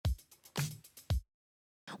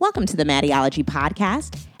Welcome to the Maddiology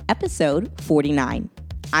Podcast, episode 49.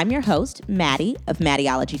 I'm your host, Maddie of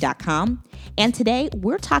Maddiology.com, and today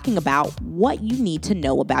we're talking about what you need to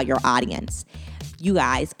know about your audience. You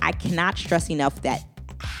guys, I cannot stress enough that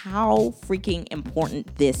how freaking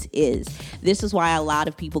important this is. This is why a lot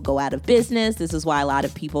of people go out of business. This is why a lot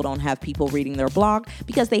of people don't have people reading their blog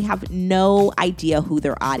because they have no idea who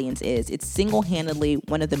their audience is. It's single-handedly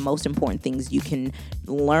one of the most important things you can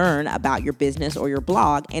learn about your business or your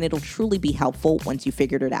blog, and it'll truly be helpful once you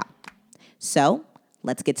figured it out. So,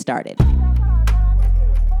 let's get started.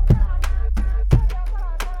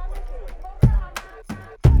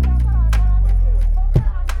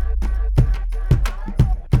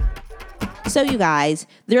 So you guys,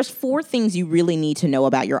 there's 4 things you really need to know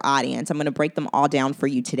about your audience. I'm going to break them all down for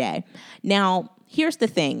you today. Now, here's the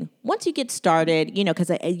thing. Once you get started,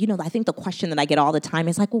 because I think the question that I get all the time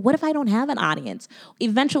is like, well, what if I don't have an audience?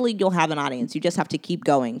 Eventually, you'll have an audience. You just have to keep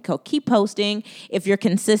going. Keep posting. If you're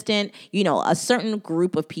consistent, a certain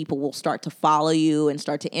group of people will start to follow you and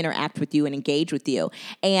start to interact with you and engage with you.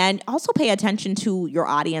 And also pay attention to your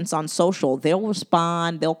audience on social. They'll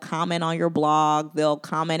respond. They'll comment on your blog. They'll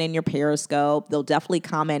comment in your Periscope. They'll definitely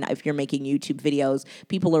comment if you're making YouTube videos.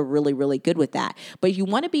 People are really, really good with that. But you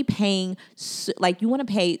want to be paying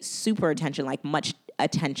super attention, much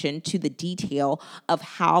attention to the detail of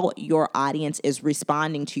how your audience is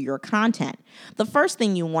responding to your content. The first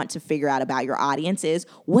thing you want to figure out about your audience is,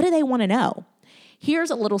 what do they want to know? Here's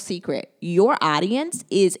a little secret. Your audience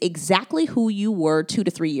is exactly who you were 2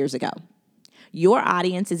 to 3 years ago. Your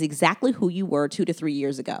audience is exactly who you were 2 to 3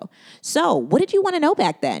 years ago. So what did you want to know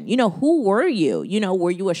back then? Who were you? Were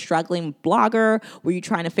you a struggling blogger? Were you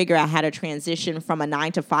trying to figure out how to transition from a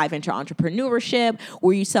 9 to 5 into entrepreneurship?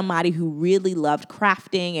 Were you somebody who really loved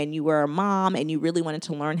crafting and you were a mom and you really wanted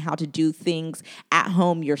to learn how to do things at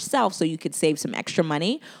home yourself so you could save some extra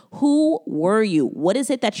money? Who were you? What is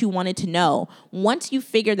it that you wanted to know? Once you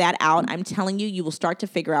figure that out, I'm telling you, you will start to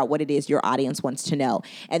figure out what it is your audience wants to know.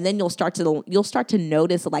 And then you'll start to notice you'll start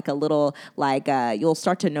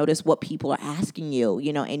to notice what people are asking you,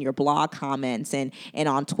 in your blog comments and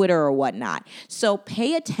on Twitter or whatnot. So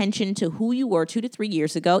pay attention to who you were 2 to 3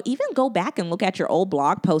 years ago. Even go back and look at your old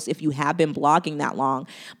blog posts if you have been blogging that long.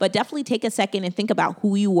 But definitely take a second and think about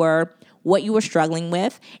who you were, what you were struggling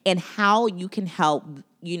with, and how you can help,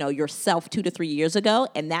 yourself 2 to 3 years ago.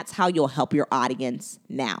 And that's how you'll help your audience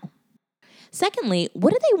now. Secondly,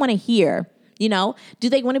 what do they want to hear? Do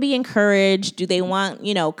they want to be encouraged? Do they want,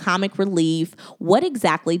 comic relief? What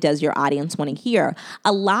exactly does your audience want to hear?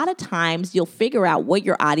 A lot of times you'll figure out what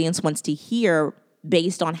your audience wants to hear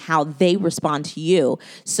based on how they respond to you.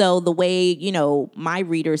 So the way, my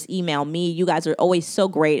readers email me, you guys are always so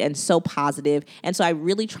great and so positive. And so I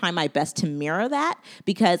really try my best to mirror that,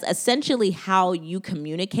 because essentially how you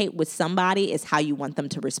communicate with somebody is how you want them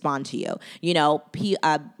to respond to you.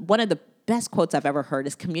 One of the best quotes I've ever heard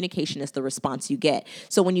is, communication is the response you get.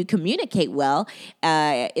 So when you communicate well,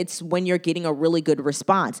 it's when you're getting a really good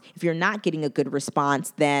response. If you're not getting a good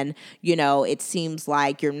response, then, it seems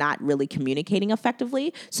like you're not really communicating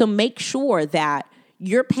effectively. So make sure that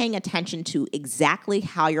you're paying attention to exactly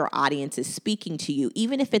how your audience is speaking to you,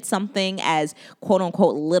 even if it's something as quote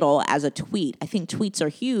unquote little as a tweet. I think tweets are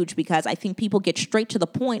huge because I think people get straight to the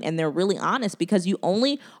point and they're really honest, because you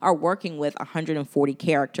only are working with 140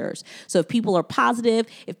 characters. So if people are positive,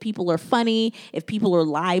 if people are funny, if people are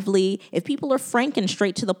lively, if people are frank and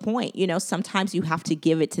straight to the point, sometimes you have to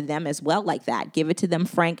give it to them as well like that. Give it to them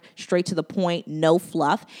frank, straight to the point, no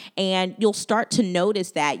fluff. And you'll start to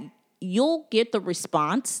notice that you'll get the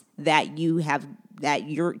response that you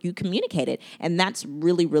communicated. And that's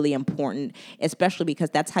really, really important, especially because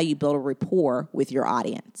that's how you build a rapport with your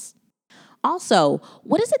audience. Also,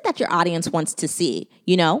 what is it that your audience wants to see?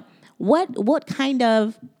 What kind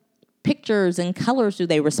of pictures and colors do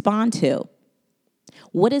they respond to?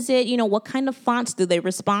 What is it, what kind of fonts do they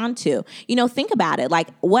respond to? Think about it.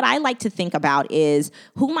 What I like to think about is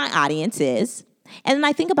who my audience is. And then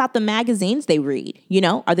I think about the magazines they read.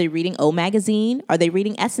 Are they reading O Magazine? Are they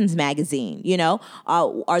reading Essence Magazine?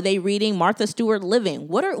 Are they reading Martha Stewart Living?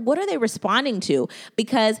 What are they responding to?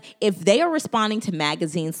 Because if they are responding to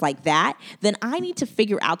magazines like that, then I need to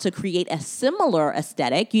figure out to create a similar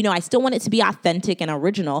aesthetic. I still want it to be authentic and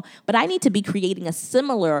original, but I need to be creating a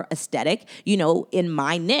similar aesthetic, in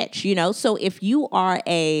my niche. So if you are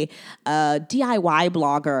a DIY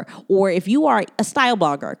blogger, or if you are a style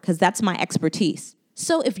blogger, because that's my expertise.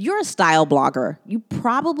 So if you're a style blogger, you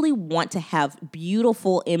probably want to have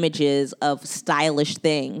beautiful images of stylish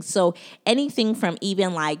things. So anything from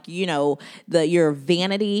even like, your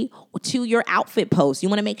vanity to your outfit posts. You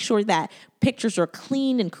want to make sure that pictures are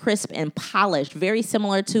clean and crisp and polished, very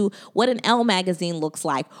similar to what an Elle magazine looks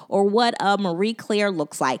like or what a Marie Claire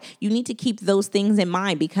looks like. You need to keep those things in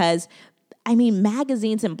mind because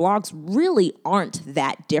magazines and blogs really aren't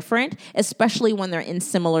that different, especially when they're in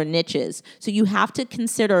similar niches. So you have to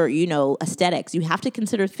consider, aesthetics. You have to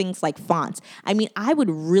consider things like fonts. I would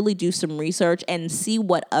really do some research and see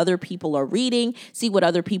what other people are reading, see what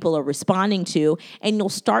other people are responding to, and you'll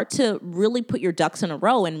start to really put your ducks in a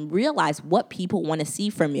row and realize what people want to see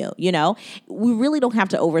from you, We really don't have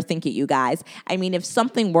to overthink it, you guys. If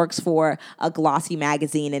something works for a glossy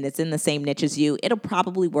magazine and it's in the same niche as you, it'll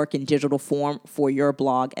probably work in digital form for your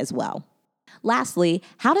blog as well. Lastly,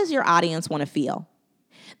 how does your audience want to feel?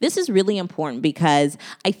 This is really important because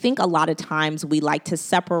I think a lot of times we like to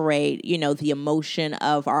separate, the emotion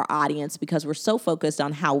of our audience because we're so focused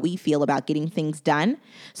on how we feel about getting things done.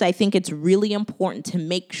 So I think it's really important to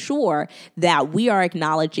make sure that we are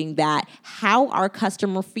acknowledging that how our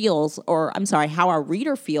customer feels, how our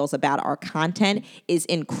reader feels about our content is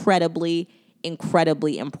incredibly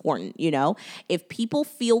important. If people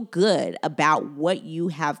feel good about what you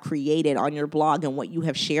have created on your blog and what you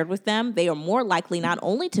have shared with them, they are more likely not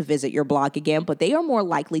only to visit your blog again, but they are more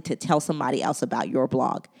likely to tell somebody else about your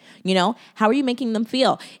blog. How are you making them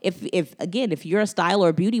feel? If you're a style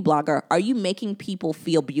or beauty blogger, are you making people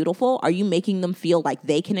feel beautiful? Are you making them feel like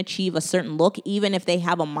they can achieve a certain look even if they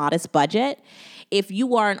have a modest budget? If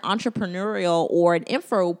you are an entrepreneurial or an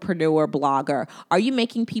infopreneur blogger, are you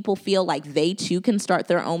making people feel like they too can start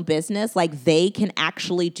their own business, like they can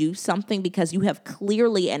actually do something because you have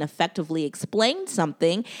clearly and effectively explained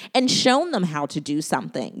something and shown them how to do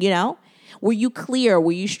something, Were you clear?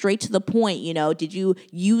 Were you straight to the point? Did you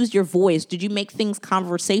use your voice? Did you make things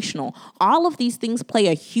conversational? All of these things play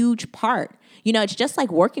a huge part. It's just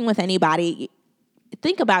like working with anybody.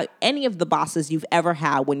 Think about any of the bosses you've ever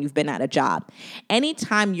had when you've been at a job.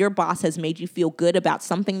 Anytime your boss has made you feel good about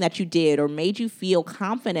something that you did or made you feel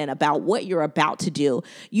confident about what you're about to do,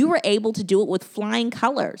 you were able to do it with flying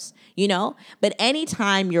colors, But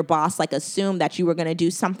anytime your boss assumed that you were going to do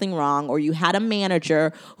something wrong or you had a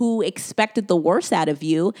manager who expected the worst out of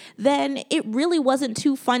you, then it really wasn't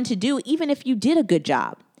too fun to do, even if you did a good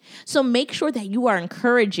job. So make sure that you are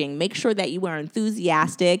encouraging, make sure that you are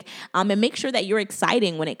enthusiastic, and make sure that you're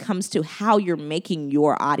exciting when it comes to how you're making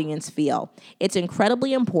your audience feel. It's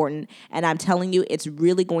incredibly important, and I'm telling you, it's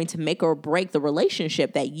really going to make or break the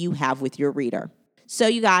relationship that you have with your reader. So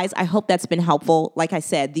you guys, I hope that's been helpful. Like I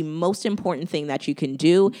said, the most important thing that you can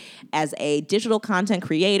do as a digital content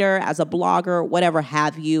creator, as a blogger, whatever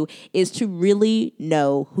have you, is to really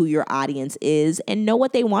know who your audience is and know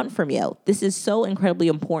what they want from you. This is so incredibly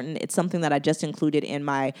important. It's something that I just included in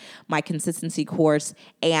my consistency course,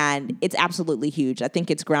 and it's absolutely huge. I think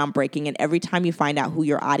it's groundbreaking, and every time you find out who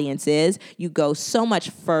your audience is, you go so much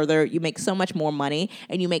further, you make so much more money,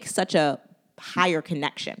 and you make such a higher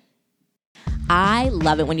connection. I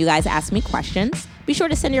love it when you guys ask me questions. Be sure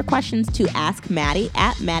to send your questions to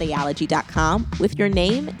askmaddie@maddieology.com with your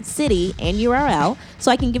name, city, and URL so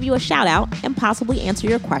I can give you a shout out and possibly answer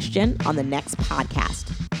your question on the next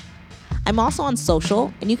podcast. I'm also on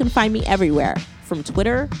social, and you can find me everywhere from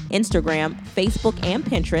Twitter, Instagram, Facebook, and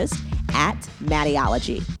Pinterest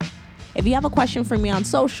 @Maddieology. If you have a question for me on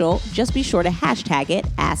social, just be sure to hashtag it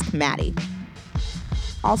AskMaddie.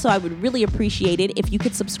 Also, I would really appreciate it if you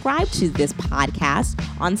could subscribe to this podcast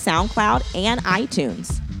on SoundCloud and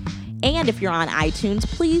iTunes. And if you're on iTunes,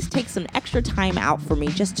 please take some extra time out for me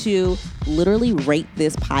just to literally rate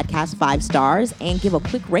this podcast 5 stars and give a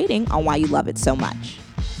quick rating on why you love it so much.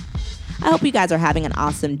 I hope you guys are having an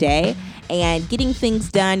awesome day and getting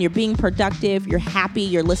things done. You're being productive. You're happy.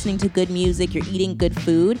 You're listening to good music. You're eating good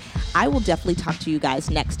food. I will definitely talk to you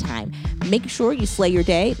guys next time. Make sure you slay your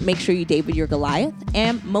day. Make sure you David your Goliath.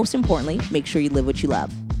 And most importantly, make sure you live what you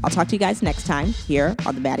love. I'll talk to you guys next time here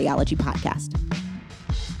on the Maddieology Podcast.